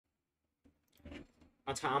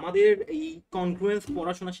আচ্ছা, আমাদের এই কনগ্রুয়েন্স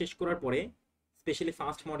পড়াশোনা শেষ করার পরে, স্পেশালি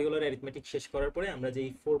ফার্স্ট মডিউলার অ্যারিথমেটিক শেষ করার পরে আমরা যেই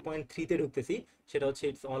 4.3-তে ঢুকতেছি, সেটা হচ্ছে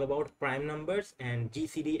it's all about prime numbers and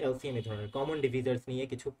GCD LCM এই ধরনের কমন ডিভিজার্স নিয়ে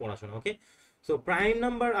কিছু পড়াশোনা। ওকে, সো প্রাইম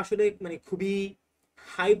নাম্বার আসলে মানে খুবই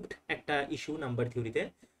হাইপড একটা ইস্যু নাম্বার থিওরিতে।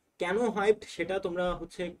 কেন হাইপড সেটা তোমরা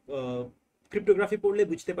হচ্ছে ক্রিপ্টোগ্রাফি পড়লে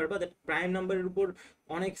বুঝতে পারবা। দ্যাট প্রাইম নাম্বারের উপর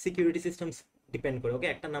অনেক সিকিউরিটি সিস্টেমস ডিপেন্ড করে। ওকে,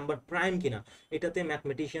 একটা নাম্বার প্রাইম কিনা এটাতে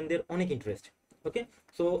ম্যাথমেটিশিয়ানদের অনেক ইন্টারেস্ট। ওকে,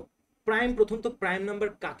 সো প্রাইম, প্রথম তো প্রাইম নাম্বার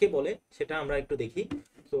কাকে বলে সেটা আমরা একটু দেখি।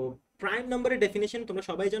 তো প্রাইম নাম্বারের ডেফিনেশন তোমরা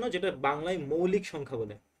সবাই জানো, যেটা বাংলায় মৌলিক সংখ্যা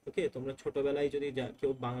বলে। ওকে, তোমরা ছোটবেলায় যদি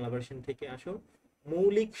কেউ বাংলা ভার্সন থেকে আসো,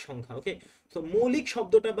 মৌলিক সংখ্যা। ওকে, সো মৌলিক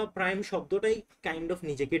শব্দটা বা প্রাইম শব্দটাই কাইন্ড অফ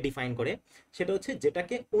নিজেকে ডিফাইন করে। সেটা হচ্ছে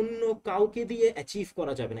যেটাকে অন্য কাউকে দিয়ে অ্যাচিভ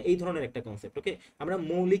করা যাবে না, এই ধরনের একটা কনসেপ্ট। ওকে, আমরা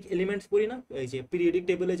মৌলিক এলিমেন্টস পড়ি না, এই যে পিরিয়ডিক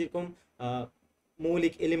টেবিলে যেরকম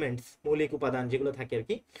মৌলিক এলিমেন্টস, মৌলিক উপাদান যেগুলো থাকে আর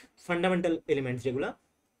কি, ফান্ডামেন্টাল এলিমেন্টস যেগুলো,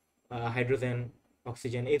 হাইড্রোজেন,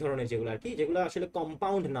 অক্সিজেন, এই ধরনের যেগুলো আর কি, যেগুলো আসলে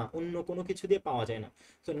কম্পাউন্ড না, অন্য কোনো কিছু দিয়ে পাওয়া যায় না।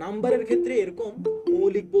 তো নাম্বারের ক্ষেত্রে এরকম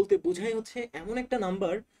মৌলিক বলতে বোঝাই হচ্ছে এমন একটা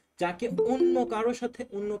নাম্বার যাকে অন্য কারোর সাথে,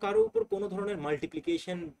 অন্য কারোর উপর কোনো ধরনের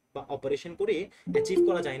মাল্টিপ্লিকেশন বা অপারেশন করে অ্যাচিভ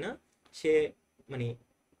করা যায় না। সে মানে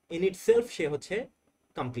ইন ইট সেলফ সে হচ্ছে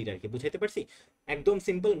কমপ্লিট আর কি। বুঝাইতে পারছি? একদম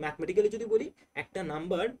সিম্পল ম্যাথমেটিক্যালি যদি বলি, একটা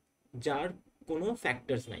নাম্বার যার কোনো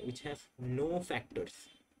ফ্যাক্টরস নাই, which has no factors,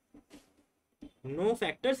 no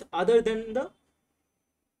factors other then the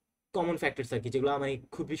common factors আর কি, যেগুলো মানে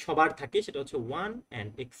খুবই সবার থাকে, সেটা হচ্ছে one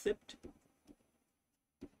and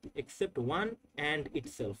except one and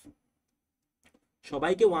itself.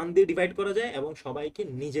 সবাইকে ওয়ান দিয়ে ডিভাইড করা যায় এবং সবাইকে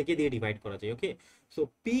নিজেকে দিয়ে ডিভাইড করা যায়। ওকে, so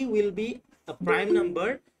P will be a prime number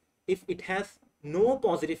if it has no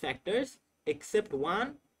positive factors except one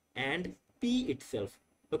and P itself.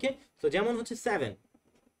 Okay, so যেমন হচ্ছে 7,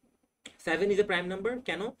 7 ইজ এ প্রাইম নাম্বার।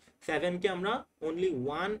 কেন? 7কে আমরা অনলি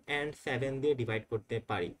 1 অ্যান্ড 7 দিয়ে ডিভাইড করতে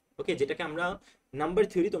পারি। ওকে, যেটাকে আমরা নাম্বার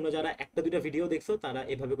থিওরি, তোমরা যারা একটা দুইটা ভিডিও দেখছো তারা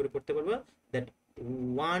এভাবে করে পড়তে পারবা, that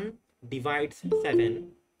 1 divides 7,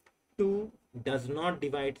 2 does not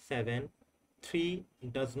divide 7, 3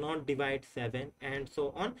 does not divide 7, and so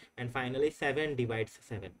on, and finally 7 divides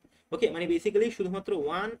 7. ওকে, মানে বেসিক্যালি শুধুমাত্র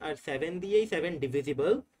 1 আর 7 দিয়েই 7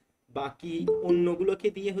 ডিভিজিবল, বাকি অন্যগুলোকে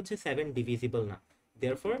দিয়ে হচ্ছে 7 ডিভিজিবল না।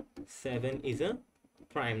 therefore 7 is a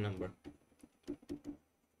prime number.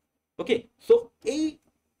 Okay, so এই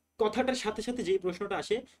কথাটার সাথে সাথে যে প্রশ্নটা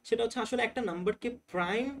আসে সেটা হচ্ছে আসলে একটা নাম্বারকে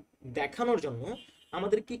প্রাইম দেখানোর জন্য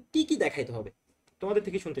আমাদেরকে কি কি দেখাইতে হবে, তোমাদের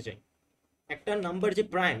থেকে শুনতে চাই। একটা নাম্বার যে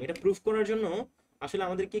প্রাইম, এটা প্রুফ করার জন্য আসলে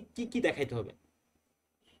আমাদেরকে কি কি দেখাইতে হবে?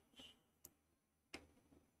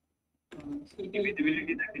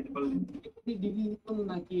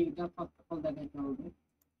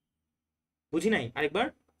 বুঝি নাই, আরেকবার।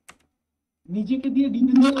 নিজেকে দিয়ে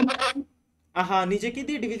ডিভিজিবল। আহা, নিজেকে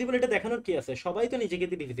দিয়ে ডিভিজিবল এটা দেখানোর কি আছে? সবাই তো নিজেকে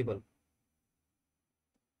দিয়ে ডিভিজিবল।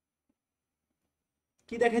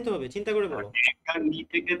 কি দেখাইতে হবে চিন্তা করে বলো।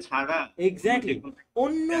 নিজেকে ছাড়া এক্স্যাক্টলি,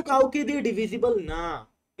 অন্য কাউকে দিয়ে ডিভিজিবল না,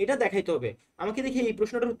 এটা দেখাইতে হবে। আমাকে দেখি এই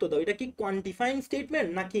প্রশ্নটার উত্তর দাও, এটা কি কোয়ান্টিফাইং স্টেটমেন্ট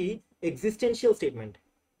নাকি এক্সিস্টেন্সিয়াল স্টেটমেন্ট?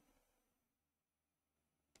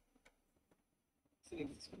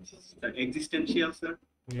 Existential sir.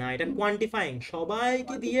 না, এটা কোয়ান্টিফাইং,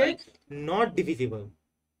 সবাইকে দিয়ে নট ডিভিজিবল।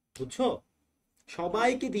 বুঝছো?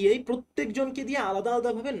 সবাইকে দিয়েই, প্রত্যেকজনকে দিয়ে আলাদা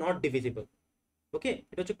আলাদা ভাবে নট ডিভিজিবল। ওকে,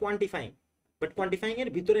 এটা হচ্ছে কোয়ান্টিফাইং, বাট কোয়ান্টিফাইং এর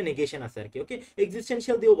ভিতরে নেগেশন আছে আর কি। ওকে,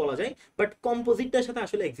 এক্সিস্টেন্সিয়াল দিয়েও বলা যায়, বাট কম্পোজিটটার সাথে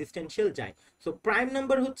আসলে এক্সিস্টেন্সিয়াল যায়। সো প্রাইম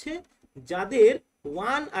নাম্বার হচ্ছে যাদের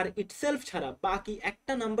ওয়ান আর ইটসেলফ ছাড়া বাকি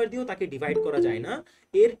একটা নাম্বার দিয়েও তাকে ডিভাইড করা যায় না।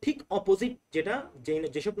 এর ঠিক অপোজিট যেটা,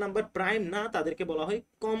 যেসব নাম্বার প্রাইম না তাদেরকে বলা হয়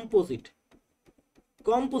composite,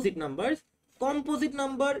 composite number. Composite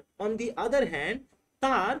number on the other hand,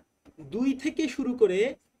 তার 2 থেকে শুরু করে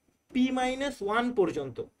p-1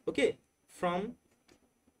 পর্যন্ত। ওকে, ফ্রম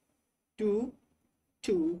 2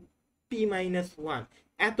 টু p-1,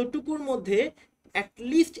 এতটুকুর মধ্যে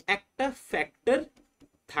অ্যাটলিস্ট একটা ফ্যাক্টর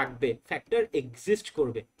থাকবে, ফ্যাক্টর এক্সিস্ট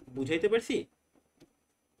করবে। বুঝাইতে পারছি?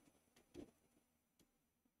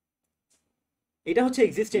 এটা হচ্ছে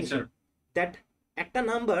এক্সিস্টেন্সিয়াল। দ্যাট একটা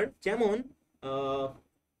নাম্বার যেমন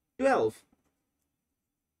 12,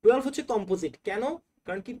 12 হচ্ছে কম্পোজিট। কেন?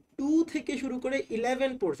 কারণ কি 2 থেকে শুরু করে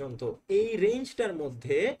 11 পর্যন্ত এই রেঞ্জটার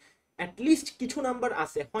মধ্যে অ্যাটলিস্ট কিছু নাম্বার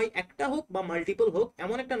আছে, হয় একটা হোক বা মাল্টিপল হোক,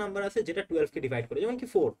 এমন একটা নাম্বার আছে যেটা 12 কে ডিভাইড করে। যেমন কি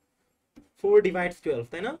 4 ডিভাইডস 12,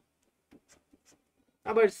 তাই না?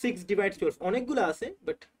 আবার 6 ডিভাইডস 12, অনেকগুলো আছে,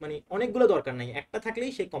 বাট মানে অনেকগুলো দরকার নাই, একটা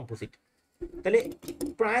থাকলেই সে কম্পোজিট। তাহলে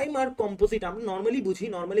প্রাইম আর কম্পোজিট আমরা নর্মালি বুঝি,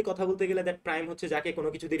 নর্মালি কথা বলতে গেলে দ্যাট প্রাইম হচ্ছে যাকে কোনো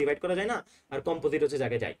কিছু দিয়ে ডিভাইড করা যায় না, আর কম্পোজিট হচ্ছে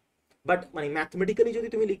যাকে যায়। বাট মানে ম্যাথমেটিক্যালি যদি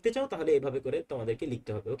তুমি লিখতে চাও তাহলে এভাবে করে তোমাদেরকে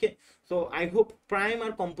লিখতে হবে। ওকে, so I hope prime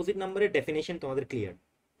R composite নাম্বারের ডেফিনেশন তোমাদের ক্লিয়ার।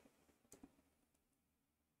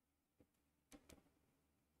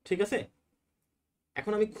 ঠিক আছে,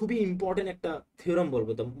 এখন আমি খুবই ইম্পর্টেন্ট একটা থিওরাম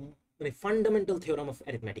বলবো, তো মানে ফান্ডামেন্টাল থিওরাম অফ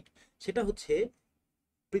অ্যারিথমেটিক। সেটা হচ্ছে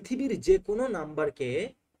পৃথিবীর যে কোনো নাম্বারকে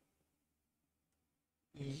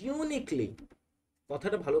ইউনিকলি,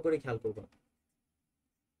 কথাটা ভালো করে খেয়াল করবো,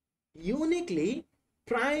 ইউনিকলি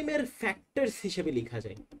প্রাইমের ফ্যাক্টরস হিসেবে লেখা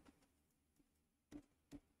যায়।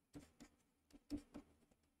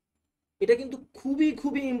 এটা কিন্তু খুবই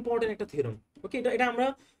খুবই ইম্পর্টেন্ট একটা থিওরাম। ওকে, এটা এটা আমরা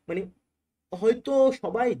মানে হয়তো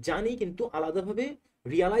সবাই জানি, কিন্তু আলাদাভাবে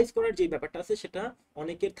রিয়ালাইজ করার যে ব্যাপারটা আছে সেটা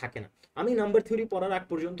অনেকের থাকে না। আমি নাম্বার থিওরি পড়ার আগ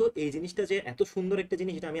পর্যন্ত এই জিনিসটা যে এত সুন্দর একটা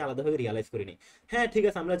জিনিস এটা আমি আলাদাভাবে রিয়ালাইজ করিনি। হ্যাঁ ঠিক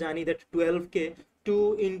আছে, আমরা জানি দ্যাট 12কে 2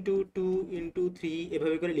 × 2 × 3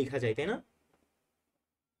 এভাবে করে লেখা যায়, তাই না?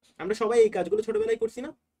 আমরা সবাই এই কাজগুলো ছোটবেলায় করছি না?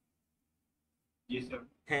 জি স্যার।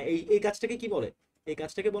 হ্যাঁ, এই এই কাজটাকে কি বলে? এই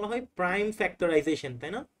কাজটাকে বলা হয় প্রাইম ফ্যাক্টরাইজেশন,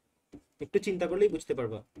 তাই না? একটু চিন্তা করলেই বুঝতে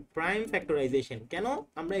পারবা প্রাইম ফ্যাক্টরাইজেশন কেন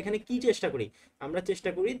আমরা এখানে কি চেষ্টা করি। আমরা চেষ্টা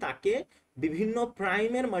করি তাকে বিভিন্ন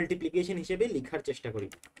প্রাইমের মাল্টিপ্লিকেশন হিসেবে লেখার চেষ্টা করি।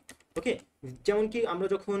 ওকে, যেমন কি আমরা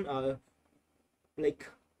যখন লাইক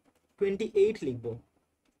 28 লিখবো,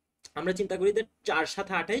 আমরা চিন্তা করি যে 4 × 7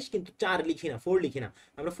 = 28, কিন্তু 4 লিখি না, 4 লিখি না,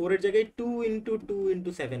 আমরা 4 এর জায়গায় 2 × 2 ×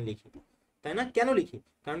 7 লিখি, তাই না? কেন লিখি?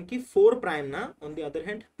 কারণ কি 4 প্রাইম না, অন দি আদার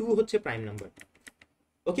হ্যান্ড 2 হচ্ছে প্রাইম নাম্বার।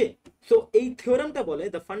 ওকে, সো এই থিওরামটা বলে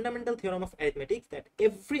the fundamental theorem of arithmetics that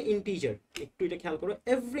every integer, একটু এটা খেয়াল করো,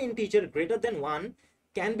 every integer greater than 1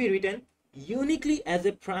 can be written uniquely as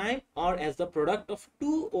a prime or as the product of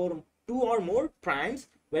two or more primes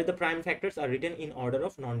where the prime factors are written in order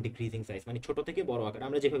of non-decreasing size, মানে ছোট থেকে বড় আকার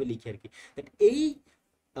আমরা যেভাবে লিখি আর কি, that এই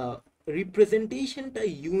রিপ্রেজেন্টেশনটা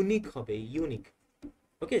ইউনিক হবে, ইউনিক।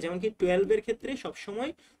 ওকে, যেমন কি 12 এর ক্ষেত্রে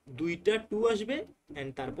সবসময় 2টা 2 আসবে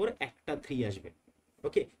এন্ড তারপর একটা 3 আসবে।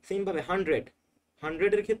 ওকে, সেম ভাবে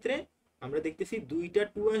 100 এর ক্ষেত্রে আমরা দেখতেছি 2টা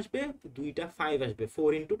 2 আসবে, 2টা 5 আসবে,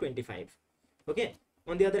 4 × 25। ওকে,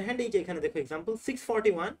 অন দি আদার হ্যান্ড এই যে এখানে দেখো এক্সাম্পল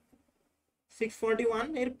 641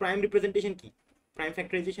 এর প্রাইম রিপ্রেজেন্টেশন কি? প্রাইম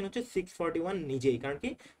ফ্যাক্টরাইজেশন হচ্ছে 641 নিজেই, কারণ কি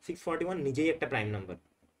 641 নিজেই একটা প্রাইম নাম্বার।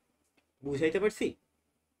 বুঝাইতে পারছি?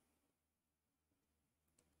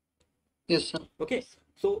 ওকে,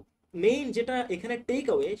 সো মেইন যেটা এখানে টেক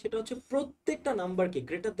অ্যাওয়ে সেটা হচ্ছে প্রত্যেকটা নাম্বারকে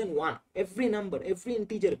greater than 1, every number, every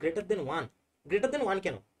integer greater than 1। Greater than 1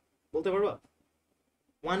 কেন বলতে পারবা?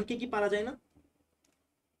 1 কে কি পারা যায় না?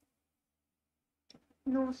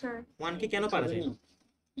 নো স্যার, 1 কে কেন পারা যায় না?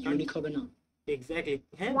 ইউনিক হবে না। এক্স্যাক্টলি,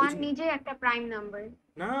 হ্যাঁ 1 নিজে একটা প্রাইম নাম্বার।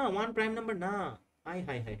 না, 1 প্রাইম নাম্বার না। হাই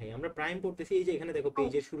হাই হাই হাই, আমরা প্রাইম পড়তেছি, এই যে এখানে দেখো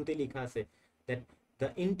পেজের শুরুতে লেখা আছে that the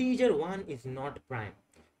integer 1 is not prime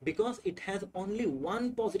because it has only one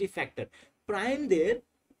positive factor. প্রাইমদের,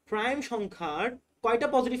 prime সংখ্যার কয়টা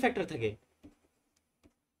পজিটিভ ফ্যাক্টর থাকে?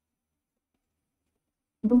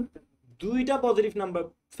 2টা পজিটিভ নাম্বার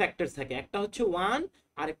ফ্যাক্টরস থাকে, একটা হচ্ছে 1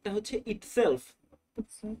 আর একটা হচ্ছে ইটসেলফ।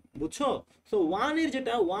 বুঝছো? সো 1 এর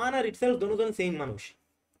যেটা 1 আর ইটসেলফ দুটোজন সেম মানুষ,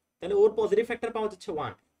 তাহলে ওর পজিটিভ ফ্যাক্টর পাওয়া যাচ্ছে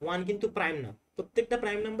 1। 1 কিন্তু প্রাইম না, প্রত্যেকটা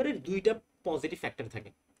প্রাইম নাম্বারের 2টা পজিটিভ ফ্যাক্টর থাকে।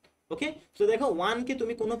 ওকে, সো দেখো 1 কে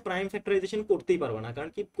তুমি কোনো প্রাইম ফ্যাক্টরাইজেশন করতেই পারবে না, কারণ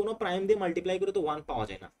কি কোনো প্রাইম দিয়ে মাল্টিপ্লাই করে তো 1 পাওয়া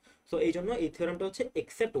যায় না। সো এই জন্য এই থিওরামটা হচ্ছে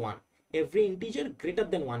except 1 every integer greater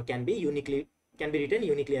than 1 can be written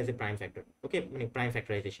uniquely as a prime factor. ওকে, মানে প্রাইম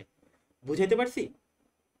ফ্যাক্টরাইজেশন বুঝাইতে পারছি?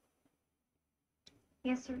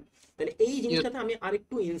 Yes sir. তাহলে এই জিনিসটাতে আমি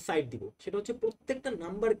আরেকটু ইনসাইট দিব, সেটা হচ্ছে প্রত্যেকটা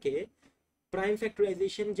নাম্বারকে প্রাইম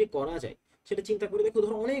ফ্যাক্টরাইজেশন যে করা যায় সেটা চিন্তা করে দেখো।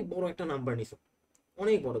 ধরো অনেক বড় একটা নাম্বার নিছো,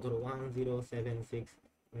 অনেক বড়, ধরো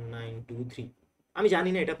 1076923, আমি জানি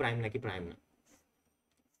না এটা প্রাইম নাকি প্রাইম না।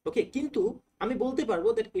 ওকে, কিন্তু আমি বলতে পারবো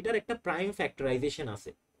দ্যাট এটার একটা প্রাইম ফ্যাক্টরাইজেশন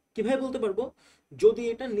আছে। কিভাবে বলতে পারবো? যদি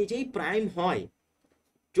এটা নিজেই প্রাইম হয়,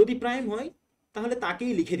 যদি প্রাইম হয় তাহলে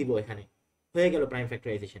তাকেই লিখে দিব এখানে, হয়ে গেল প্রাইম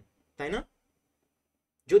ফ্যাক্টরাইজেশন, তাই না?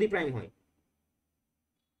 যদি প্রাইম হয়।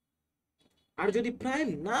 আর যদি প্রাইম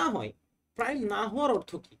না হয়, প্রাইম না হওয়ার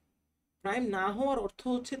অর্থ কি? প্রাইম না হওয়ার অর্থ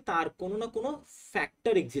হচ্ছে তার কোনো না কোনো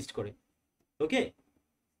ফ্যাক্টর এক্সিস্ট করে। ওকে,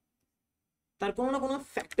 তার কোনো না কোনো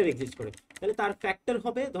ফ্যাক্টর এক্সিস্ট করে, তাহলে তার ফ্যাক্টর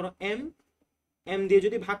হবে ধরো এম, এম দিয়ে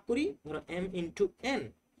যদি ভাগ করি ধরো এম ইন্টু এন,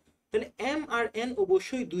 তাহলে এম আর এন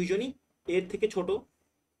অবশ্যই দুইজনই এর থেকে ছোট,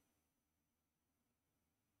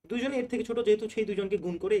 দুইজনই এর থেকে ছোট, যেহেতু সেই দুজনকে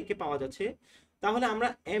গুণ করে একে পাওয়া যাচ্ছে, তাহলে আমরা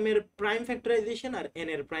এম এর প্রাইম ফ্যাক্টরাইজেশন আর এন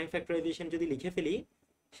এর প্রাইম ফ্যাক্টরাইজেশন যদি লিখে ফেলি,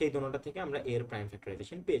 সেই দুটোটা থেকে আমরা এর প্রাইম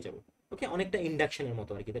ফ্যাক্টরাইজেশন পেয়ে যাব। ওকে, অনেকটা ইন্ডাকশনের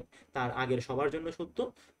মতো আর কি, তার আগের সবার জন্য সত্য,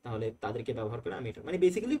 তাহলে তাদেরকে ব্যবহার করে আমি এটা মানে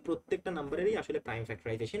বেসিক্যালি প্রত্যেকটা নাম্বারেরই আসলে প্রাইম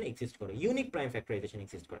ফ্যাক্টরাইজেশন এক্সিস্ট করে, ইউনিক প্রাইম ফ্যাক্টরাইজেশন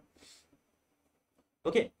এক্সিস্ট করে।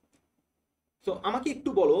 ওকে, তো আমাকে একটু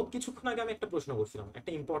বলো, কিছুক্ষণ আগে আমি একটা প্রশ্ন করছিলাম,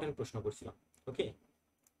 একটা ইম্পর্টেন্ট প্রশ্ন করছিলাম। ওকে,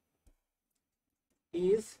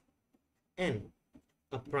 is an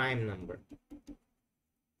a prime number?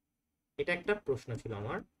 এটা একটা প্রশ্ন ছিল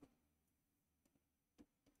আমার।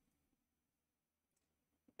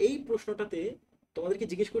 এই প্রশ্নটাতে তোমাদেরকে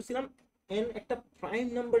জিজ্ঞেস করছিলাম এন একটা প্রাইম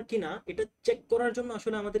নাম্বার কিনা এটা চেক করার জন্য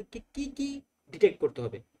আসলে আমাদেরকে কি কি ডিটেক্ট করতে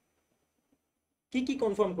হবে, কি কি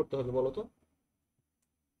কনফার্ম করতে হবে বলো তো?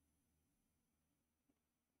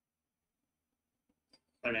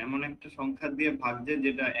 আর এমন একটা সংখ্যা দিয়ে ভাগছে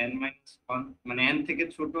যেটা n-1, মানে n থেকে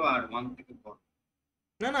ছোট আর 1 থেকে বড়।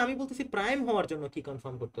 না না, আমি বলতেছি প্রাইম হওয়ার জন্য কি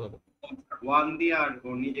কনফার্ম করতে হবে। 1 দিয়ে আর ও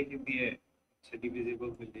নিজেকে দিয়ে ডিভিজিবল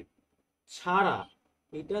হয়ে ছাড়া,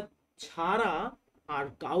 এটা ছাড়া আর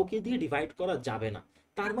কাউকে দিয়ে ডিভাইড করা যাবে না।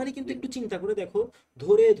 তার মানে কিন্তু একটু চিন্তা করে দেখো,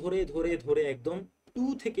 ধরে ধরে ধরে ধরে একদম 2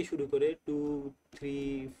 থেকে শুরু করে 2,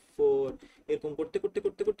 3, 4 এরকম করতে করতে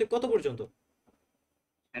করতে করতে কত পর্যন্ত?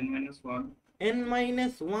 n-1।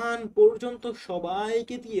 n-1 পর্যন্ত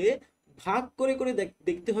সবাইকে দিয়ে ভাগ করে করে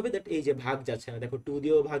দেখতে হবে দ্যাট এই যে ভাগ যাচ্ছে না, দেখো 2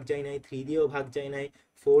 দিয়েও ভাগ যায় নাই, 3 দিয়েও ভাগ যায় নাই,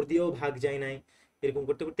 4 দিয়েও ভাগ যায় নাই, এরকম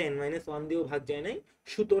করতে করতে n-1 দিয়েও ভাগ যায় নাই,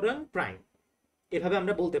 সুতরাং প্রাইম। এভাবে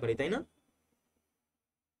আমরা বলতে পারি, তাই না?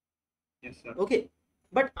 Yes, sir. ওকে,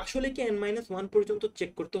 বাট আসলে কি n-1 পর্যন্ত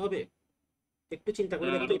চেক করতে হবে? একটু চিন্তা করে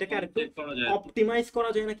দেখো তো, এটাকে আরেকটু চেক করা যায়। অপটিমাইজ করা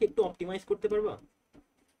যায় নাকি? একটু অপটিমাইজ করতে পারবা?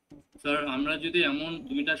 স্যার আমরা যদি এমন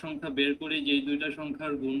দুইটা সংখ্যা বের করি যেই দুইটা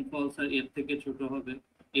সংখ্যার গুণফল স্যার এর থেকে ছোট হবে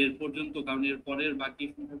এর পর্যন্ত, কারণ এর পরের বাকি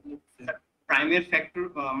সংখ্যাগুলো প্রাইমের ফ্যাক্টর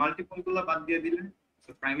মাল্টিপল গুলো বাদ দিয়ে দিলে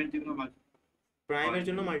প্রাইমের যেগুলো প্রাইমের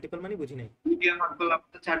জন্য মাল্টিপল মানে বুঝি নাই। 2 দিয়ে ভাগ করলে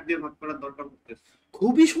আমাদের 4 দিয়ে ভাগ করার দরকার পড়তেছে।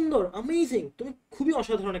 খুবই সুন্দর, অ্যামেজিং, তুমি খুবই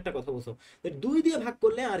অসাধারণ একটা কথা বলছো। 2 দিয়ে ভাগ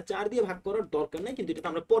করলে আর 4 দিয়ে ভাগ করার দরকার নাই, কিন্তু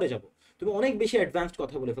এটা আমরা পরে যাব। তুমি অনেক বেশি অ্যাডভান্সড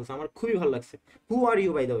কথা বলে ফেলছো, আমার খুবই ভালো লাগছে। হু are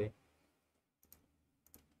you by the way?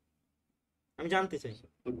 আমি জানতে চাই।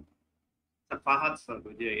 ফাহাদ স্যার,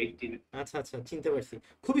 ওই যে 18। আচ্ছা আচ্ছা, চিনতে পারছি।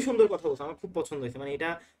 খুবই সুন্দর কথা বলছো, আমার খুব পছন্দ হয়েছে, মানে এটা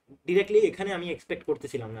ডিরেক্টলি এখানে আমি এক্সপেক্ট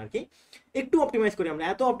করতেছিলাম না আর কি। একটু অপটিমাইজ করি আমরা,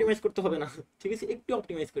 এত অপটিমাইজ করতে হবে না, ঠিক আছে? একটু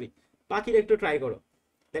অপটিমাইজ করি, বাকিটা একটু ট্রাই করো।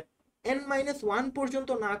 n-1 পর্যন্ত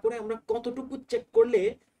না করে আমরা কতটুকু চেক করলে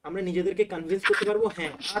আমরা নিজেদেরকে কনভিন্স করতে পারবো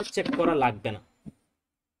হ্যাঁ আর চেক করা লাগবে না?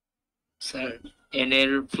 স্যার n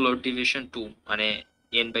এর ফ্লোর ডিভিশন 2, মানে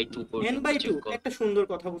n/2 n পর্যন্ত বাই টু, চেক করব। একটা সুন্দর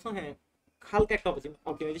কথা বলছো, হ্যাঁ, হালকা একটা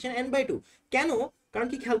অপটিমাইজেশন। n/2 কেন? কারণ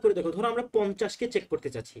কি, খেয়াল করে দেখো, ধরো আমরা 50কে চেক করতে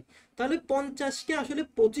চাচ্ছি, তাহলে 50কে আসলে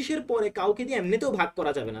 25-এর পরে কাউকে দিয়ে এমনিতেও ভাগ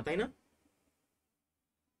করা যাবে না, তাই না?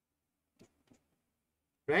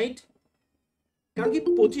 রাইট? কারণ কি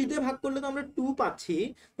 25 দিয়ে ভাগ করলে তো আমরা 2 পাচ্ছি,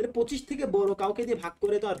 তাহলে 25 থেকে বড় কাউকে দিয়ে ভাগ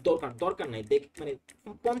করে তো আর দরকার দরকার নাই। দেখ মানে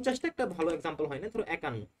 50টা একটা ভালো এক্সাম্পল হয় না, ধরো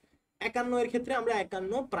 51, 51 এর ক্ষেত্রে আমরা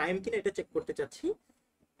 51 প্রাইম কিনা এটা চেক করতে চাচ্ছি।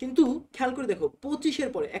 কিন্তু খেয়াল করে দেখো, 25-এর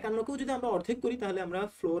পরে 51কেও যদি আমরা অর্ধেক করি তাহলে আমরা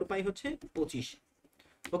ফ্লোর পাই হচ্ছে 25।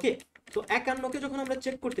 ওকে, তো 51কে যখন আমরা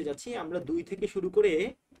চেক করতে যাচ্ছি, আমরা 2 থেকে শুরু করে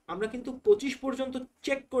আমরা কিন্তু 25 পর্যন্ত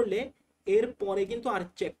চেক করলে এর পরে কিন্তু আর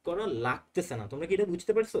চেক করা লাগতেছে না। তোমরা কি এটা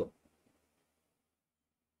বুঝতে পারছো?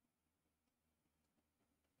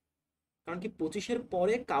 কারণ কি 25-এর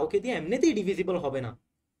পরে কাউকে দিয়ে এমনিতেই ডিভিজিবল হবে না,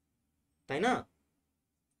 তাই না?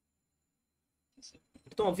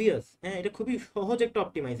 এটা তো অবভিয়াস। হ্যাঁ, এটা খুবই সহজ একটা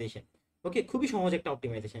অপটিমাইজেশন। ওকে, খুবই সহজ একটা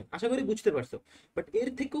অপটিমাইজেশন, আশা করি বুঝতে পারছো। বাট এর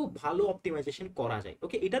থেকেও ভালো অপটিমাইজেশন করা যায়।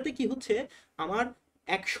 ওকে, এটাতে কি হচ্ছে, আমার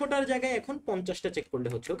 100টার জায়গায় এখন 50টা চেক করলে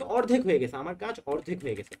হচ্ছে। ওকে, অর্ধেক হয়ে গেছে, আমার কাজ অর্ধেক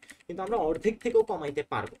হয়ে গেছে, কিন্তু আমরা অর্ধেক থেকেও কমাইতে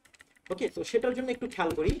পারবো। ওকে, তো সেটার জন্য একটু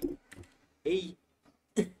খেয়াল করি। এই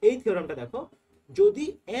এই থিওরামটা দেখো, যদি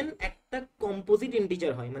n একটা কম্পোজিট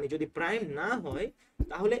ইন্টিজার হয়, মানে যদি প্রাইম না হয়,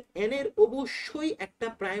 তাহলে n এর অবশ্যই একটা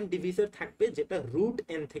প্রাইম ডিভিজার থাকবে যেটা রুট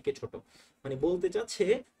n থেকে ছোট। মানে বলতে চাচ্ছে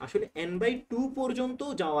আসলে n/2 পর্যন্ত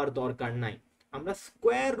যাওয়ার দরকার নাই, আমরা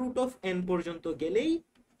স্কোয়ার রুট অফ n পর্যন্ত গেলেই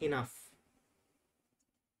ইনাফ।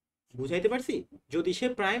 বুঝাইতে পারছি? যদি সে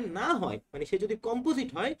প্রাইম না হয়, মানে সে যদি কম্পোজিট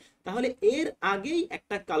হয়, তাহলে এর আগেই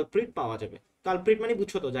একটা কালপ্রিট পাওয়া যাবে। কালপ্রিট মানে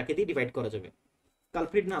বুঝছো তো, যাকে দিয়ে ডিভাইড করা যাবে।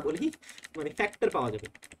 কালপ্রিট না বলি, মানে ফ্যাক্টর পাওয়া যাবে।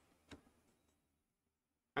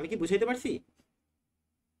 আমি কি বুঝাইতে পারছি?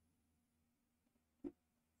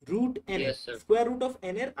 Root N, Yes, sir. Square root of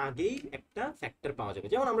N এর আগেই একটা ফ্যাক্টর পাওয়া যাবে।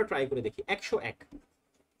 যেমন আমরা ট্রাই করে দেখি 101।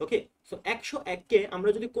 ওকে, সো 101কে আমরা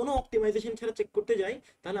যদি কোনো অপটিমাইজেশন ছাড়া চেক করতে যাই,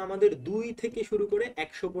 তাহলে আমাদের 2 থেকে শুরু করে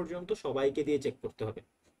 100 পর্যন্ত সবাইকে দিয়ে চেক করতে হবে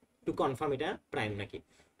টু কনফার্ম এটা প্রাইম নাকি।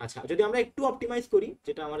 আচ্ছা, যদি আমরা একটু অপটিমাইজ করি,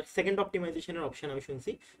 যেটা আমার সেকেন্ড অপটিমাইজেশনের অপশন আমি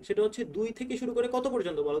শুনছি, সেটা হচ্ছে 2 থেকে শুরু করে কত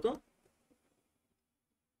পর্যন্ত বলো তো?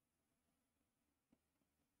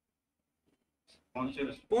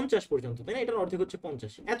 50 পর্যন্ত, তাই না? এটার অর্ধেক হচ্ছে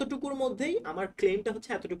 50। এতটুকুর মধ্যেই আমার ক্লেমটা হচ্ছে,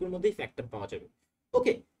 এতটুকুর মধ্যেই ফ্যাক্টর পাওয়া যাবে।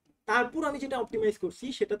 ওকে, তারপর আমি যেটা অপটিমাইজ করছি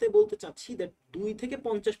সেটাতে বলতে চাচ্ছি দ্যাট 2 থেকে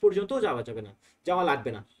 50 পর্যন্ত যাওয়া যাবে না, যাওয়া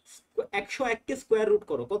লাগবে না। 101 কে স্কোয়ার রুট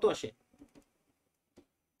করো, কত আসে?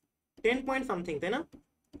 10 পয়েন্ট সামথিং, তাই না?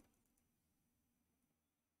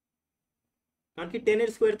 কারণ কি 10 এর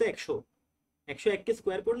স্কোয়ার তো 100, 101 কে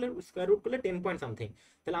স্কোয়ার করলে, স্কোয়ার রুট করলে 10 পয়েন্ট সামথিং।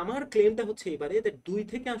 তাহলে আমার ক্লেমটা হচ্ছে এবারে দ্যাট 2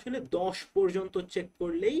 থেকে আসলে 10 পর্যন্ত চেক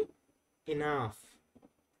করলেই এনাফ।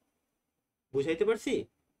 বুঝাইতে পারছি?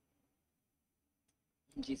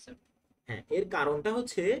 জি স্যার। হ্যাঁ, এর কারণটা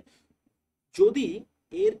হচ্ছে যদি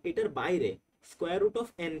এটার বাইরে স্কোয়ার রুট অফ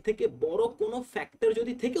এন থেকে বড় কোনো ফ্যাক্টর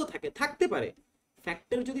যদি থেকেও থাকে, থাকতে পারে,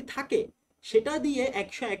 ফ্যাক্টর যদি থাকে, সেটা দিয়ে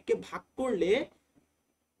 101 কে ভাগ করলে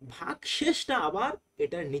ভাগ শেষটা আবার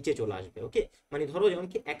এটার নিচে চলে আসবে। ওকে, মানে ধরো যেমন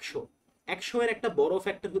কি 100 এর একটা বড়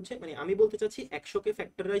ফ্যাক্টর হচ্ছে, মানে আমি বলতে চাচ্ছি 100 কে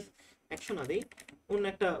ফ্যাক্টরাইজ, 100 না দেই, অন্য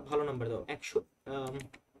একটা ভালো নাম্বার দাও, 100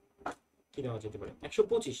 কি দেওয়া যেতে পারে,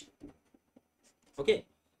 125। ওকে,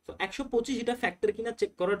 তো 125 এটা ফ্যাক্টর কিনা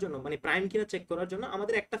চেক করার জন্য, মানে প্রাইম কিনা চেক করার জন্য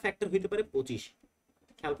আমাদের একটা ফ্যাক্টর হইতে পারে 25।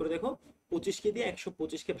 খেয়াল করে দেখো, 25 কে দিয়ে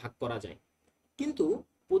 125 কে ভাগ করা যায়, কিন্তু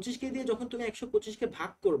 25 কে দিয়ে যখন তুমি 125 কে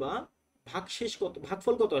ভাগ করবা, ভাগ শেষ কত,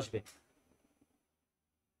 ভাগফল কত আসবে?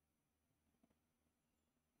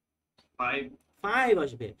 5। 5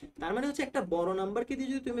 আসবে। তার মানে হচ্ছে একটা বড় নাম্বারকে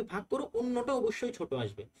দিয়ে যদি তুমি ভাগ করো, অন্যটা অবশ্যই ছোট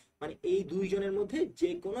আসবে। মানে এই দুইজনের মধ্যে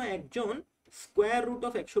যে কোনো একজন স্কোয়ার রুট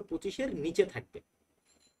অফ 125 এর নিচে থাকবে,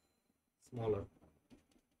 স্মলার।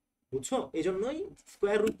 বুঝছো? এই জন্যই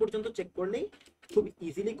স্কোয়ার রুট পর্যন্ত চেক করলেই খুব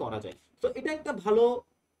ইজিলি করা যায়। তো এটা একটা ভালো,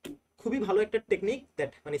 খুবই ভালো একটা টেকনিক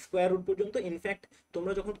দ্যাট, মানে স্কোয়ার রুট পর্যন্ত। ইনফ্যাক্ট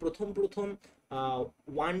তোমরা যখন প্রথম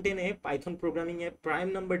 110-এ পাইথন প্রোগ্রামিং এ প্রাইম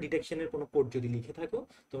নাম্বার ডিটেকশনের কোনো কোড যদি লিখে থাকো,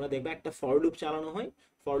 তোমরা দেখবে একটা ফর লুপ চালানো হয়।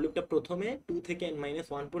 ফর লুপটা প্রথমে 2 থেকে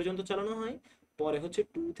n-1 পর্যন্ত চালানো হয়, পরে হচ্ছে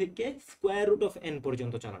 2 থেকে স্কোয়ার রুট অফ n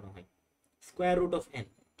পর্যন্ত চালানো হয়। স্কোয়ার রুট অফ n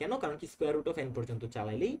কেন? কারণ কি স্কোয়ার রুট অফ n পর্যন্ত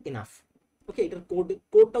চালাইলেই ইনাফ। ওকে, এটার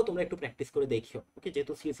কোডটাও তোমরা একটু প্র্যাকটিস করে দেখিও। ওকে,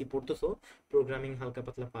 যেহেতু সিএসসি পড়তেছো, প্রোগ্রামিং হালকা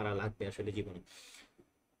পাতলা পারা লাগবে আসলে জীবনে।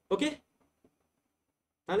 ওকে,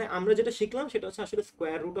 তাহলে আমরা যেটা শিখলাম সেটা হচ্ছে আসলে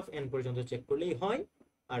স্কোয়ার রুট অফ এন পর্যন্ত চেক করলেই হয়।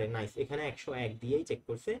 আরে নাইস, এখানে 101 দিয়েই চেক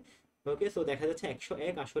করছে। ওকে, সো দেখা যাচ্ছে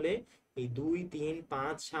 101 আসলে এই 2, 3,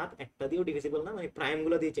 5, 7 একটা দিয়েও ডিভিজিবল না, মানে প্রাইম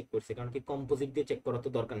গুলো দিয়ে চেক করছে, কারণ কি কম্পোজিট দিয়ে চেক করার তো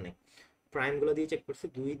দরকার নেই। প্রাইম গুলো দিয়ে চেক করছে,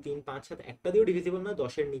 2, 3, 5, 7 একটা দিয়েও ডিভিজিবল না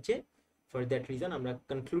 10 এর নিচে। ফর দ্যাট রিজন আমরা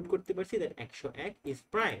কনক্লুড করতে পারছি that 101 is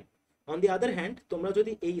prime. On the other hand, তোমরা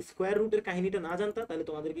যদি এই স্কোয়ার রুটের কাহিনীটা না জানতা, তাহলে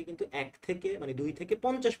তোমাদেরকে কিন্তু 1 থেকে, মানে 2 থেকে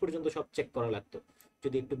 50 পর্যন্ত সব চেক করা লাগতো,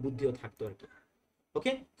 যদি একটু বুদ্ধিও থাকতো আর কি।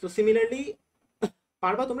 ওকে, সো সিমিলারলি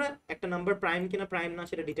পারবা তোমরা একটা নাম্বার প্রাইম কিনা প্রাইম না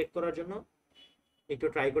সেটা ডিটেক্ট করার জন্য একটু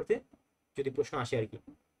ট্রাই করতে, যদি প্রশ্ন আসে আর কি,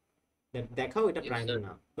 দেখাও এটা Yes, প্রাইম sir.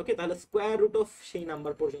 না। ওকে, তাহলে স্কোয়ার রুট অফ সেই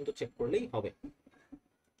নাম্বার পর্যন্ত চেক করলেই হবে।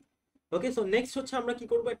 ওকে, সো নেক্সট হচ্ছে আমরা কি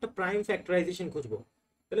করব, একটা প্রাইম ফ্যাক্টরাইজেশন খুঁজবো।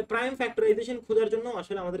 তাহলে প্রাইম ফ্যাক্টরাইজেশন খোঁজার জন্য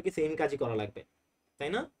আসলে আমাদেরকে সেম কাজই করা লাগবে, তাই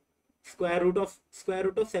না? স্কোয়ার রুট অফ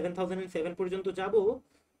 7007 পর্যন্ত যাব,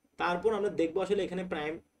 তারপর আমরা দেখবো আসলে এখানে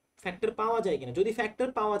প্রাইম ফ্যাক্টর পাওয়া যায় কিনা। যদি ফ্যাক্টর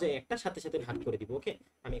পাওয়া যায় একটা, সাথে সাথে ভাগ করে দিব। ওকে,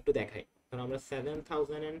 আমি একটু দেখাই। কারণ আমরা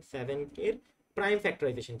 7007 এর প্রাইম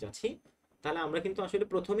ফ্যাক্টরাইজেশন চাচ্ছি, তাহলে আমরা কিন্তু আসলে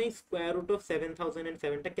প্রথমেই স্কোয়ার রুট অফ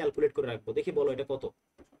 7007টা ক্যালকুলেট করে রাখবো। দেখি বলো এটা কত,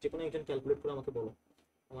 যে কোনো একজন ক্যালকুলেট করে আমাকে বলো,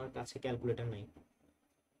 আমার কাছে ক্যালকুলেটর নাই।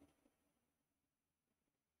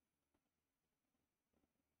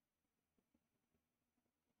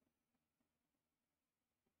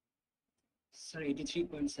 স্যার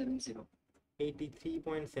 83.70।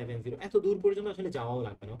 83.70, এত দূর পর্যন্ত আসলে যাওয়াও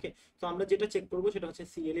লাগবে না। ওকে, তো আমরা যেটা চেক করবো সেটা হচ্ছে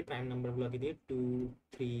সিএলই প্রাইম নাম্বারগুলোকে দিয়ে 2,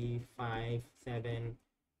 3, 5, 7,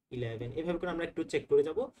 11 এভাবে করে আমরা একটু চেক করে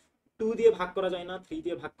যাব। 2 দিয়ে ভাগ করা যায় না, 3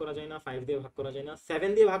 দিয়ে ভাগ করা যায় না, 5 দিয়ে ভাগ করা যায় না,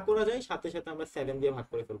 7 দিয়ে ভাগ করা যায়, সাথে সাথে আমরা 7 দিয়ে ভাগ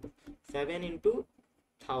করে ফেলবো। 7 ইন্টু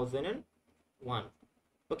 1001।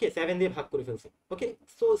 ওকে, 7 দিয়ে ভাগ করে ফেলছি। ওকে,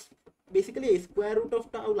 সো বেসিক্যালি স্কোয়ার রুট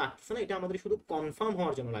অফটাও লাগছে না, এটা আমাদের শুধু কনফার্ম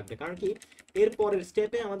হওয়ার জন্য লাগবে। কারণ কি এর পরের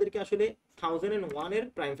স্টেপে আমাদেরকে আসলে 1001 এর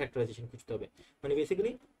প্রাইম ফ্যাক্টরাইজেশন খুঁজতে হবে, মানে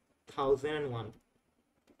বেসিক্যালি 1001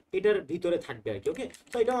 এটার ভিতরে থাকবে আর কি। ওকে,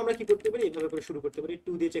 তো এটাও আমরা কি করতে পারি, এইভাবে করে শুরু করতে পারি।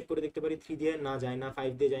 2 দিয়ে চেক করে দেখতে পারি, 3 দিয়ে না যায় না,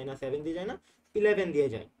 5 দিয়ে যায় না, 7 দিয়ে যায় না, 11 দিয়ে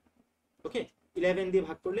যায়। ওকে, 11 দিয়ে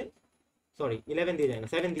ভাগ করলে, সরি 11 দিয়ে যায় না,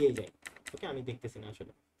 7 দিয়েই যায়। ওকে, আমি দেখতেছি না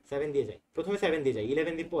আসলে, 7 দিয়ে যায়, প্রথমে 7 দিয়ে যায়,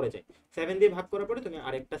 11 দিয়ে পরে যায়। 7 দিয়ে ভাগ করার পরে তুমি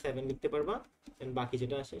আরেকটা 7 লিখতে পারবা, দেন বাকি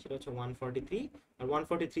যেটা আসে সেটা হচ্ছে 143। আর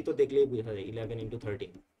 143 তো দেখলেই বোঝা যায় 11 ইন্টু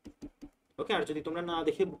 13। ওকে, আর যদি তোমরা না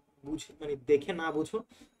দেখে মানে দেখে না বুঝো,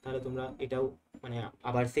 তাহলে তোমরা এটাও মানে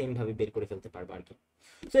আবার সেম ভাবে বের করে ফেলতে পারবে আর কি।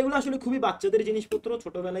 তো এগুলো আসলে খুবই বাচ্চাদের জিনিসপত্র,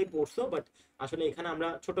 ছোটবেলায় পড়ছো, বাট আসলে এখানে আমরা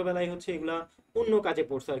ছোটবেলায় হচ্ছে এগুলা অন্য কাজে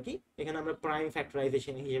পড়ছো আর কি, এখানে আমরা প্রাইম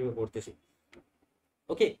ফ্যাক্টরাইজেশন হিসেবে পড়তেছি।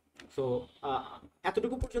 ওকে, সো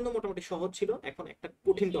এতটুকু পর্যন্ত মোটামুটি সহজ ছিল। এখন একটা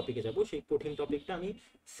কঠিন টপিকে যাব, সেই কঠিন টপিকটা আমি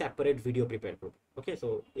সেপারেট ভিডিও প্রিপেয়ার করবো। ওকে, সো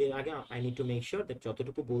এর আগে I need to make sure that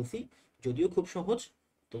যতটুকু বলছি যদিও খুব সহজ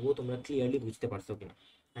তবুও তোমরা ক্লিয়ারলি বুঝতে পারছো কিনা,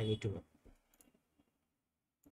 আই নিড টু নো।